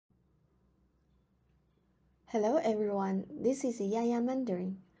Hello everyone, this is Yaya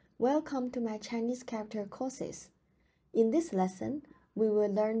Mandarin. Welcome to my Chinese character courses. In this lesson, we will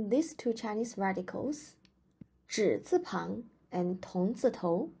learn these two Chinese radicals, 指字旁 and 同字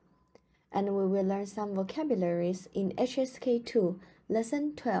头, and we will learn some vocabularies in HSK 2,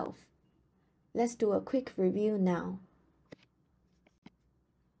 lesson 12. Let's do a quick review now.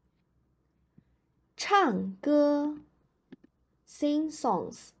 唱歌 sing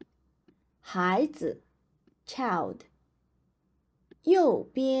songs, 孩子 child, 右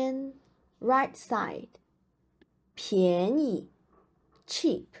边 right side, 便宜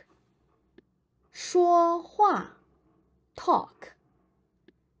cheap, 说话 talk,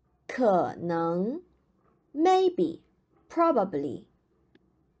 可能 maybe probably,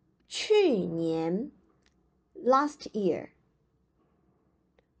 去年 last year.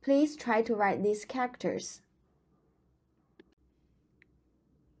 Please try to write these characters.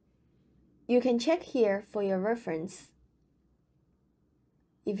 You can check here for your reference.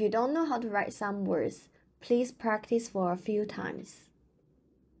 If you don't know how to write some words, please practice for a few times.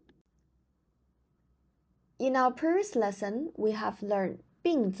 In our previous lesson, we have learned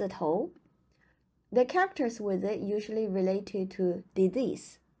病字头. The characters with it usually related to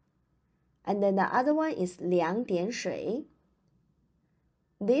disease. And then the other one is 两点水.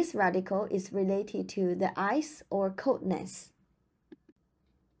 This radical is related to the ice or coldness.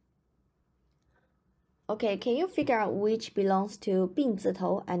 Okay, can you figure out which belongs to 病字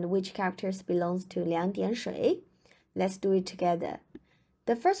头 and which characters belongs to 两点水? Let's do it together.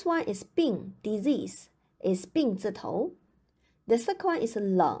 The first one is 病 disease, is 病字头. The second one is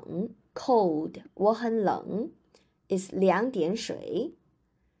冷 cold, 我很冷 is 两点水.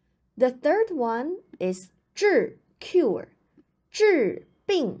 The third one is 治 cure, 治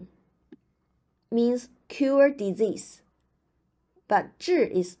病 means cure disease. But 治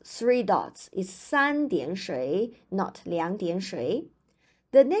is 3 dots, is 三点水, not 两点水.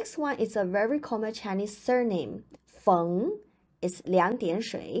 The next one is a very common Chinese surname. 冯 is 两点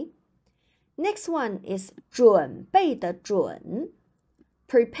水. Next one is 准备的准,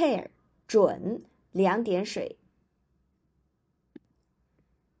 prepare 准两点水.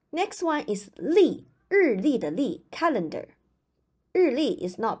 Next one is 历日历的历 calendar. 日历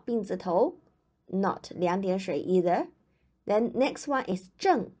is not 病字头, not 两点水 either. Then next one is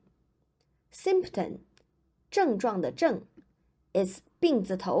症 symptom 症状的症 is 病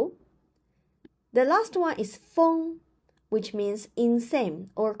字头. The last one is 疯 which means insane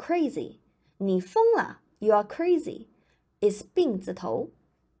or crazy. 你疯了 you are crazy is 病字头.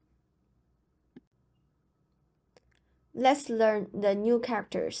 Let's learn the new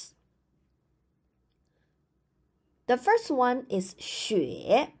characters. The first one is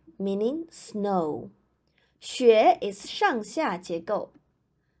雪 meaning snow. 雪 is 上下结构.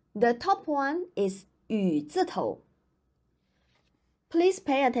 The top one is 雨字头. Please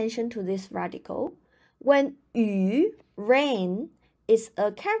pay attention to this radical. When 雨 rain is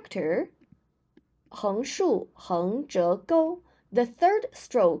a character, 横竖横折钩, the third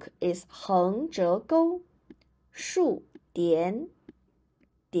stroke is 横折钩, 竖点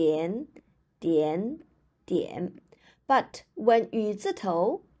点点点. But when 雨字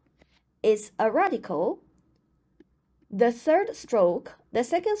头 is a radical, the third stroke, the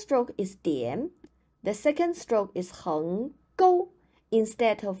second stroke is 点, the second stroke is 横钩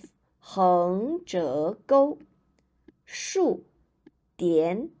instead of 横折钩, 竖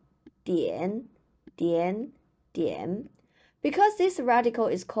点点点点. Because this radical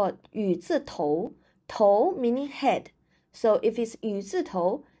is called 雨字头, 头 meaning head. So if it's 雨字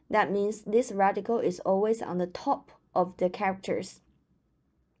头, that means this radical is always on the top of the characters.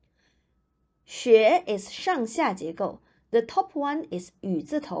 雪 is 上下结构. The top one is 雨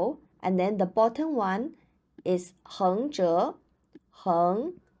字头, and then the bottom one is 横折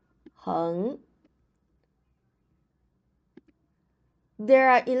横横. There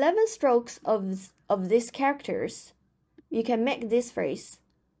are 11 strokes of these characters. You can make this phrase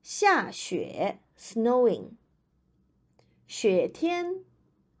下雪 snowing, 雪天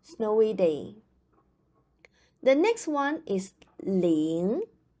snowy day. The next one is 零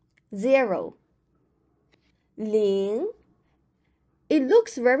 0. 零 it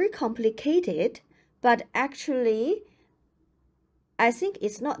looks very complicated, but actually I think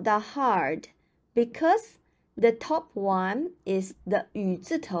it's not that hard because the top one is the 雨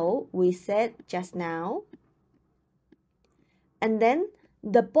字头 we said just now. And then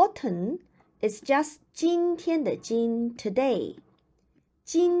the bottom is just 今天的今 today.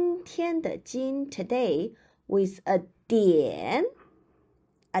 今天的今 today with a 点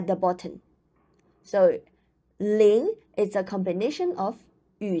at the bottom. So 零 is a combination of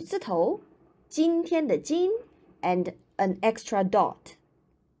雨字头今天的今 and an extra dot.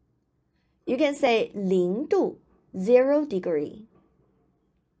 You can say 0度 0 degree.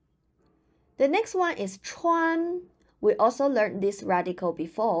 The next one is 川. We also learned this radical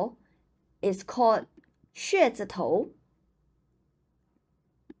before. It's called 穴字头.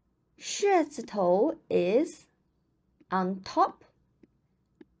 穴字头 is on top.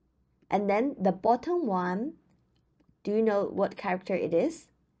 And then the bottom one, do you know what character it is?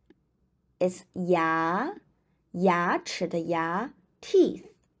 It's 牙,牙齿的牙 teeth.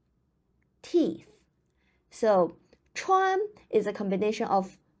 Teeth. So 川 is a combination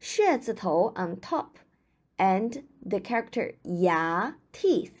of 穴字头 on top and the character 牙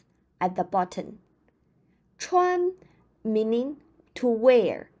teeth at the bottom. 穿 meaning to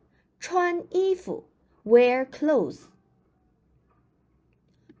wear. 穿衣服 wear clothes.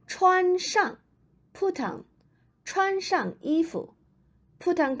 穿上 put on. 穿上衣服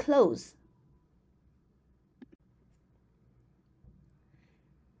put on clothes.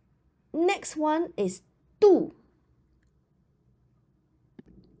 Next one is 度.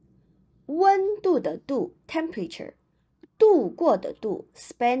 温度的度 temperature. 度过的度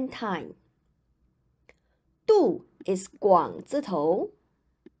spend time. 度 is 广字头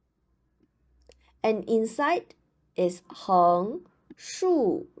and inside is 横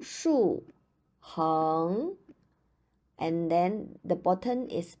竖竖横 and then the bottom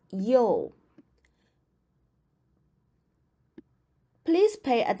is 右. Please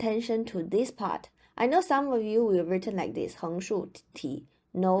pay attention to this part. I know some of you will written like this 横竖体.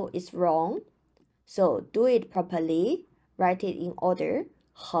 No, it's wrong. So do it properly. Write it in order.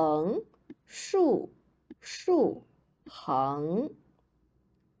 横竖竖横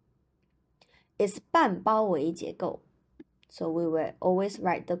is 半包围结构. So we will always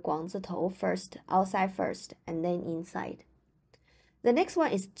write the 广字头 first, outside first, and then inside. The next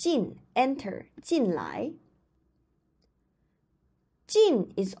one is 进 enter, 进来.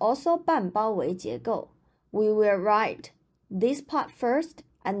 进 is also 半包围结构. We will write this part first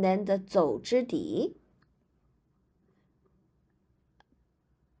and then the 走之底.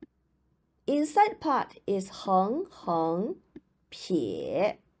 Inside part is 横横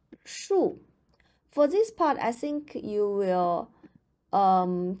撇竖. For this part, I think you will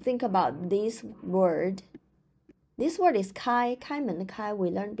think about this word. This word is 开 开门 开 we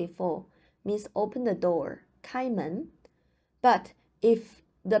learned before means open the door 开门. But if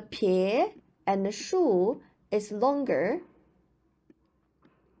the 撇 and the 竖 is longer,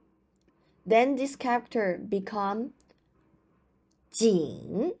 then this character become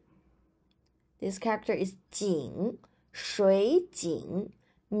井. This character is 井. 水井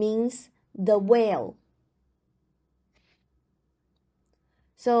means the well.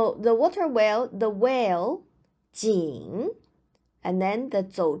 So the water well, the well, 井, and then the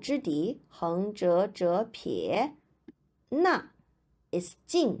走之底横折折撇那 is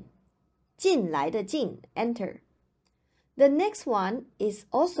进进来的进 enter. The next one is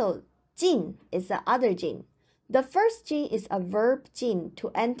also 进 is the other 进. The first 进 is a verb 进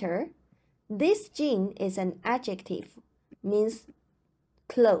to enter. This 进 is an adjective, means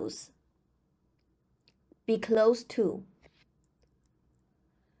close. Be close to.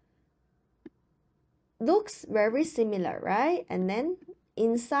 Looks very similar, right? And then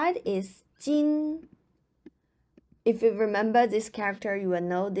inside is 斤. If you remember this character, you will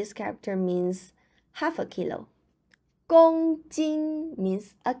know this character means half a kilo. 公斤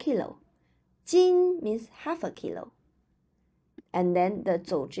means a kilo. 斤 means half a kilo. And then the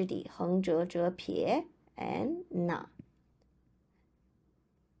走之底横折折撇 and 那.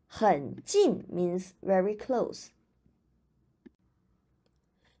 很近 means very close.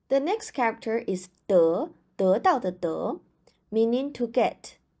 The next character is 得得到的得 meaning to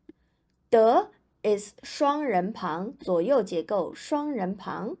get. 得 is 双人旁左右结构双人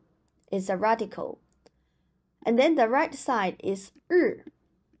旁 is a radical. And then the right side is 日.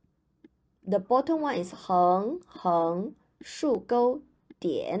 The bottom one is 横横竖钩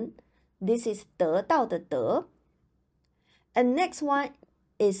点 This is 得到的得. And next one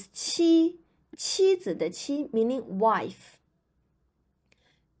is 妻妻子的妻 meaning wife.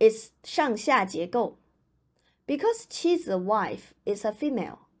 It's 上下结构. Because 妻子 wife is a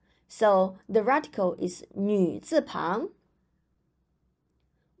female, so the radical is 女字旁.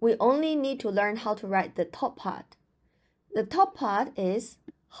 We only need to learn how to write the top part. The top part is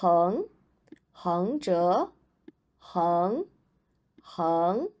横横折横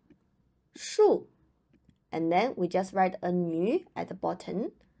横竖 and then we just write a 女 at the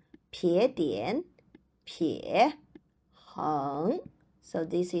bottom. 撇点撇横. So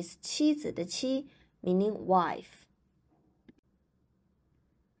this is 妻子的妻 meaning wife.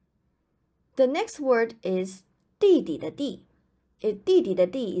 The next word is 弟弟的弟。弟弟的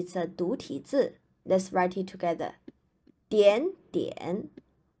弟 is a 独体字。Let's write it together. 点点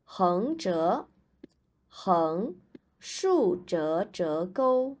横折横竖折折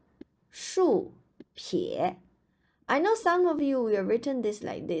钩竖撇。I know some of you will written this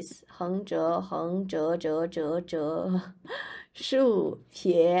like this. 横折横折折折折竖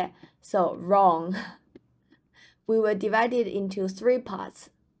撇. So wrong. We will divide it into 3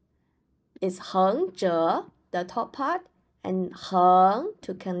 parts. It's 横折, the top part, and 横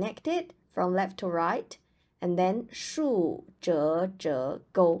to connect it from left to right, and then 竖折折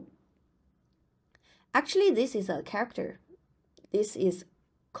钩. Actually, this is a character. This is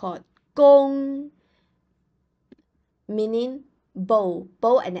called 弓, meaning bow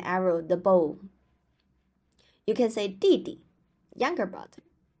and arrow, the bow. You can say 弟弟, younger brother,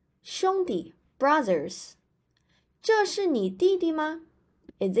 兄弟, brothers. 这是你弟弟吗?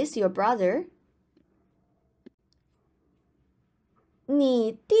 Is this your brother?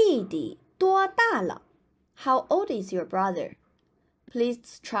 你弟弟多大了? How old is your brother?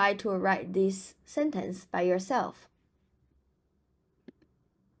 Please try to write this sentence by yourself.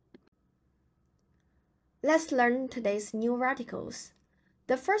 Let's learn today's new radicals.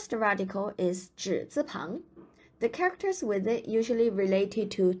 The first radical is 指字旁. The characters with it usually related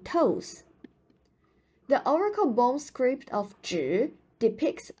to toes. The oracle bone script of 指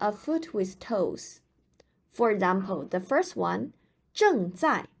depicts a foot with toes. For example, the first one, 正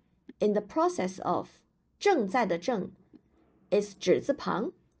在, in the process of, 正在的正 is 指字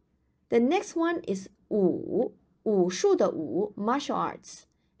旁. The next one is 武术的武 martial arts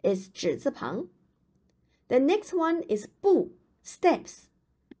is 指字旁. The next one is 步 steps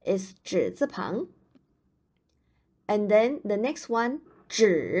is 指字旁. And then the next one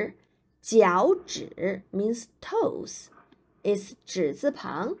指脚趾 means toes is 指字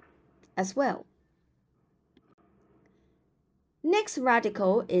旁 as well. Next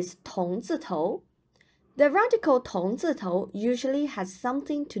radical is 同字头. The radical 同字头 usually has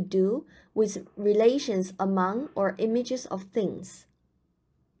something to do with relations among or images of things.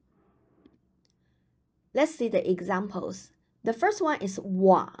 Let's see the examples. The first one is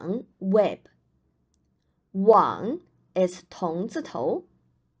网 web. 网 is 同字头.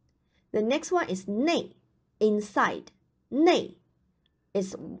 The next one is 内 inside. 内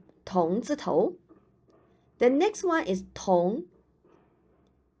is 同字头. The next one is 同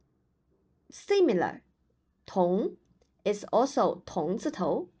similar. 同 is also 同字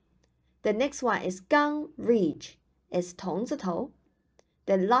头. The next one is 刚 ridge is 同字头.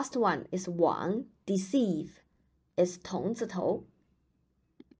 The last one is 网 deceive is 同字头.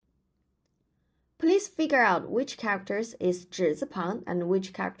 Please figure out which characters is 指字旁 and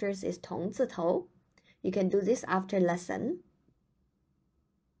which characters is 同字头. You can do this after lesson.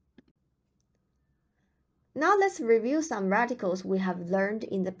 Now let's review some radicals we have learned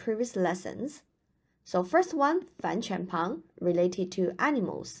in the previous lessons. So first one, 反犬旁 related to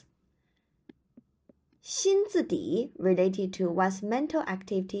animals. 心字底 related to one's mental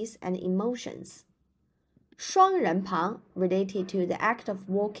activities and emotions. 双人旁 related to the act of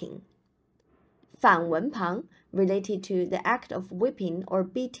walking. 反文旁 related to the act of whipping or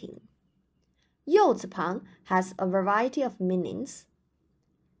beating. 右字旁 has a variety of meanings.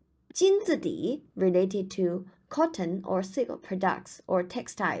 金字底 related to cotton or silk products or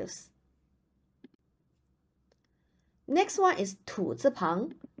textiles. Next one is 土字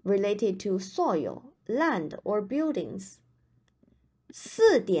旁 related to soil, land or buildings.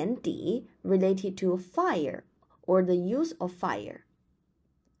 四点底 related to fire or the use of fire.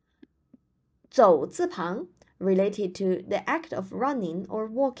 走字旁 related to the act of running or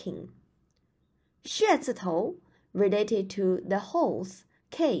walking. 穴字头 related to the holes,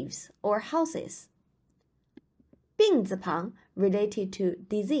 caves or houses. 病字旁 related to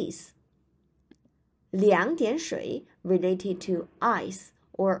disease. 两点水 related to ice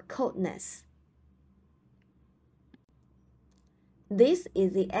or coldness. This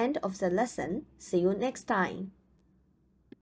is the end of the lesson. See you next time.